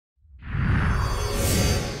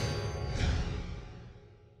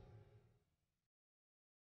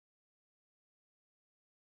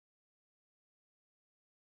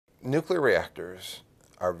Nuclear reactors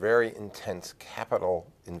are very intense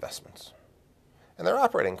capital investments, and their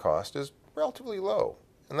operating cost is relatively low.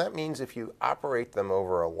 And that means if you operate them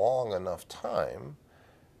over a long enough time,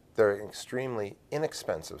 they're an extremely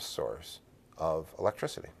inexpensive source of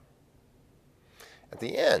electricity. At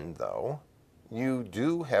the end, though, you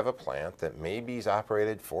do have a plant that maybe is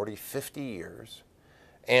operated 40, 50 years,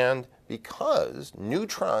 and because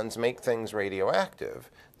neutrons make things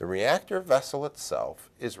radioactive, the reactor vessel itself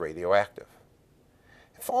is radioactive.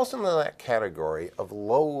 It falls into that category of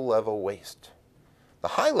low-level waste. The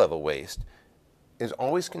high-level waste is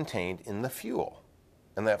always contained in the fuel,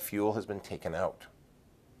 and that fuel has been taken out.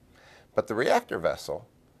 But the reactor vessel,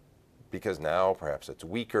 because now perhaps it's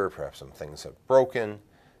weaker, perhaps some things have broken,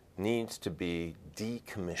 needs to be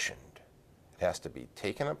decommissioned. It has to be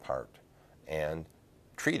taken apart and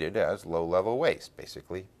treated as low-level waste,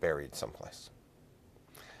 basically buried someplace.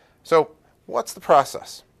 So what's the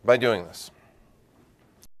process by doing this?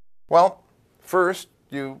 Well, first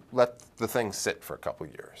you let the thing sit for a couple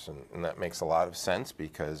years, and that makes a lot of sense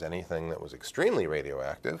because anything that was extremely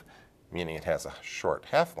radioactive, meaning it has a short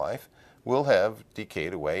half-life, will have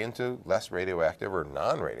decayed away into less radioactive or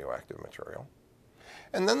non-radioactive material.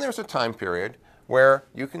 And then there's a time period where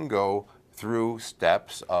you can go through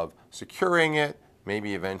steps of securing it,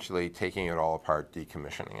 maybe eventually taking it all apart,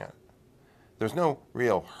 decommissioning it. There's no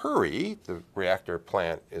real hurry. The reactor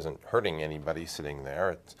plant isn't hurting anybody sitting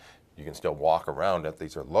there. You can still walk around it.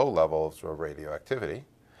 These are low levels of radioactivity.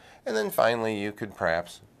 And then finally, you could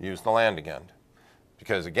perhaps use the land again.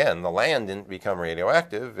 Because again, the land didn't become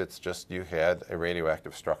radioactive. It's just you had a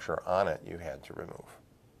radioactive structure on it you had to remove.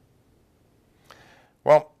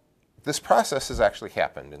 Well, this process has actually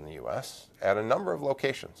happened in the US at a number of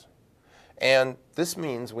locations. And this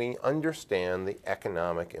means we understand the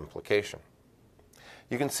economic implication.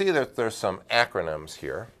 You can see that there's some acronyms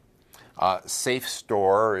here. Safe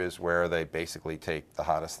store is where they basically take the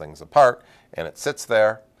hottest things apart and it sits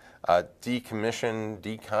there. Decommission,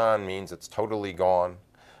 decon means it's totally gone.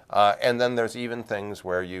 And then there's even things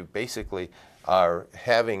where you basically are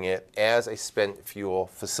having it as a spent fuel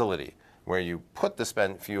facility, where you put the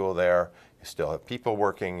spent fuel there. You still have people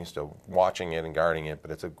working, you're still watching it and guarding it,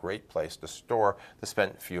 but it's a great place to store the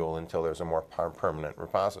spent fuel until there's a more permanent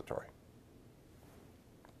repository.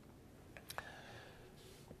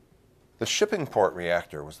 The shipping port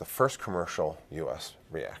reactor was the first commercial US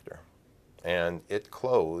reactor, and it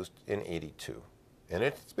closed in '82, and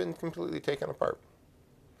it's been completely taken apart.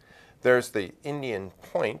 There's the Indian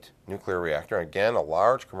Point nuclear reactor, again a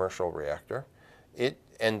large commercial reactor. It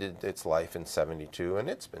ended its life in '72, and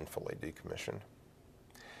it's been fully decommissioned.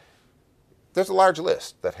 There's a large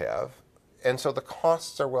list that have, and so the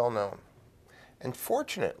costs are well known. And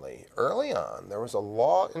fortunately, early on, there was a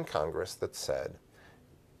law in Congress that said,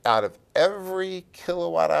 out of every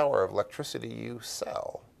kilowatt hour of electricity you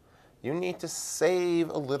sell, you need to save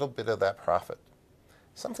a little bit of that profit.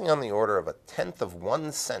 Something on the order of 1/10 of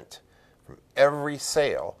 1 cent from every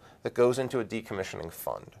sale that goes into a decommissioning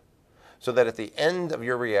fund. So that at the end of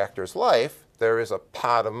your reactor's life, there is a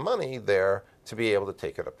pot of money there to be able to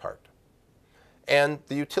take it apart. And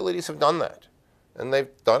the utilities have done that, and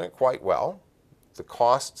they've done it quite well. The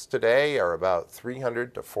costs today are about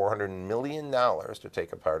 $300 to $400 million to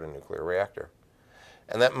take apart a nuclear reactor.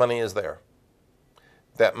 And that money is there.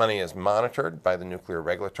 That money is monitored by the Nuclear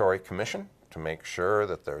Regulatory Commission to make sure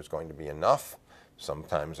that there's going to be enough.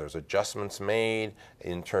 Sometimes there's adjustments made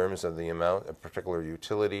in terms of the amount a particular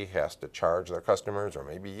utility has to charge their customers, or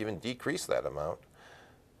maybe even decrease that amount,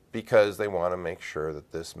 because they want to make sure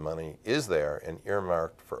that this money is there and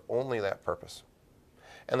earmarked for only that purpose.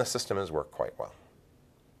 And the system has worked quite well.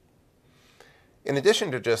 In addition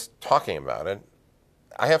to just talking about it,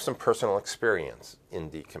 I have some personal experience in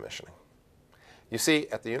decommissioning. You see,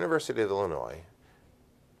 at the University of Illinois,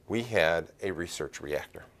 we had a research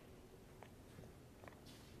reactor.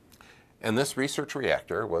 And this research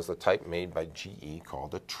reactor was the type made by GE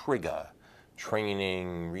called a TRIGA,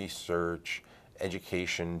 Training, Research,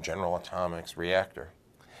 Education, General Atomics Reactor.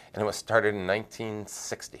 And it was started in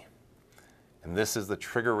 1960. And this is the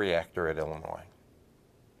TRIGA reactor at Illinois.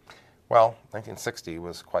 Well, 1960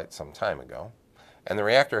 was quite some time ago. And the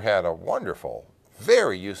reactor had a wonderful,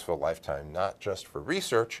 very useful lifetime, not just for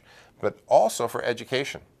research, but also for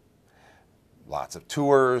education. Lots of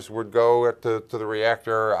tours would go to the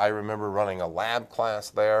reactor. I remember running a lab class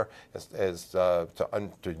there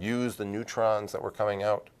to use the neutrons that were coming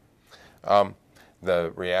out.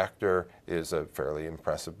 The reactor is a fairly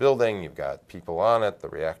impressive building. You've got people on it. The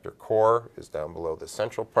reactor core is down below the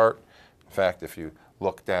central part. In fact, if you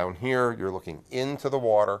look down here, you're looking into the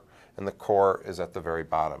water, and the core is at the very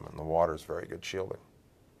bottom, and the water is very good shielding.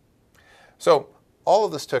 So all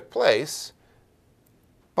of this took place,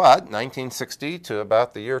 but 1960 to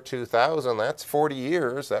about the year 2000, that's 40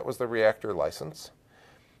 years, that was the reactor license.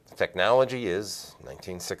 The technology is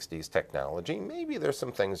 1960s technology. Maybe there's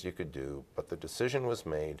some things you could do, but the decision was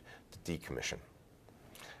made to decommission.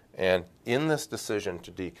 And in this decision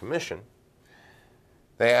to decommission,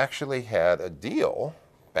 they actually had a deal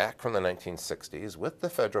back from the 1960s with the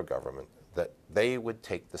federal government that they would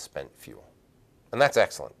take the spent fuel. And that's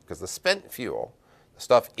excellent, because the spent fuel, the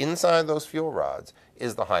stuff inside those fuel rods,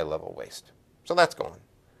 is the high-level waste. So that's gone.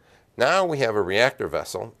 Now we have a reactor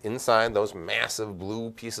vessel inside those massive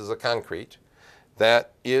blue pieces of concrete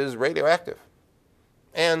that is radioactive.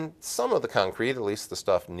 And some of the concrete, at least the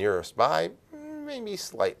stuff nearest by, may be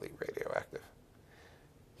slightly radioactive.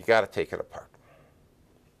 You got to take it apart.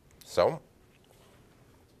 So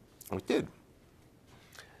we did.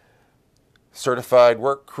 Certified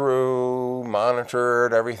work crew,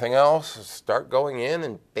 monitored everything else, start going in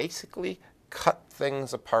and basically cut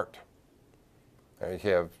things apart.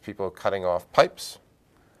 You have people cutting off pipes,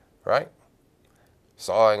 right?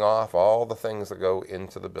 Sawing off all the things that go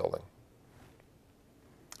into the building.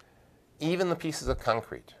 Even the pieces of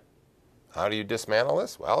concrete. How do you dismantle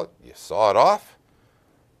this? Well, you saw it off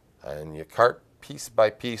and you cart piece by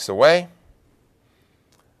piece away.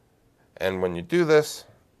 And when you do this,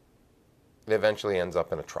 it eventually ends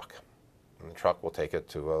up in a truck. And the truck will take it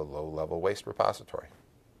to a low-level waste repository.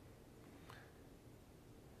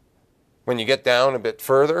 When you get down a bit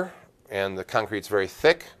further and the concrete's very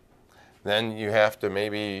thick, then you have to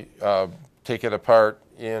maybe take it apart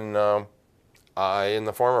in the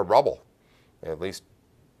form of rubble, at least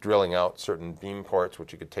drilling out certain beam ports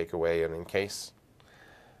which you could take away and encase.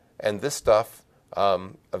 And this stuff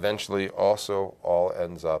eventually also all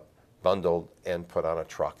ends up bundled and put on a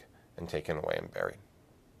truck and taken away and buried.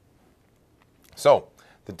 So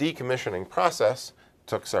the decommissioning process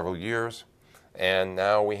took several years, and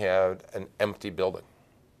now we have an empty building.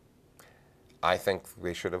 I think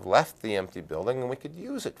we should have left the empty building and we could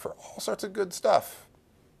use it for all sorts of good stuff.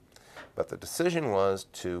 But the decision was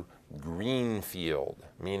to greenfield,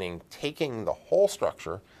 meaning taking the whole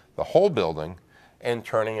structure, the whole building, and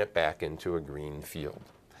turning it back into a green field.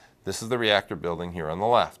 This is the reactor building here on the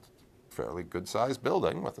left. Fairly good-sized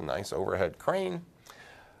building with a nice overhead crane.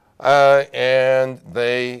 And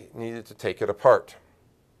they needed to take it apart.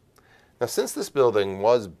 Now, since this building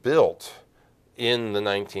was built in the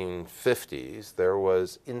 1950s, there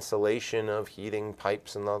was insulation of heating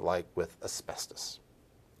pipes and the like with asbestos.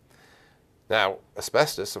 Now,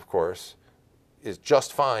 asbestos, of course, is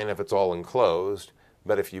just fine if it's all enclosed,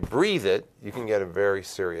 but if you breathe it, you can get a very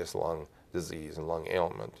serious lung disease and lung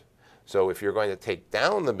ailment. So if you're going to take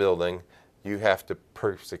down the building, you have to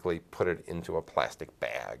basically put it into a plastic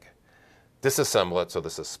bag. Disassemble it so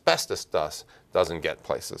this asbestos dust doesn't get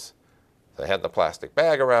places. They had the plastic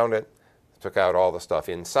bag around it, took out all the stuff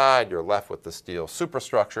inside, you're left with the steel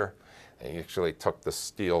superstructure, and you actually took the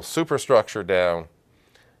steel superstructure down,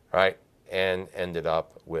 right, and ended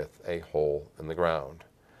up with a hole in the ground.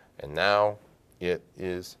 And now it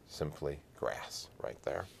is simply grass right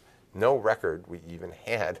there. No record we even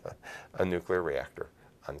had a nuclear reactor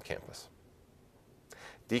on campus.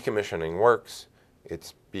 Decommissioning works.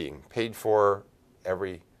 It's being paid for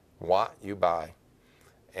every watt you buy.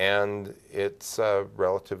 And it's a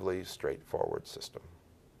relatively straightforward system.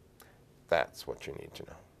 That's what you need to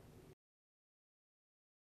know.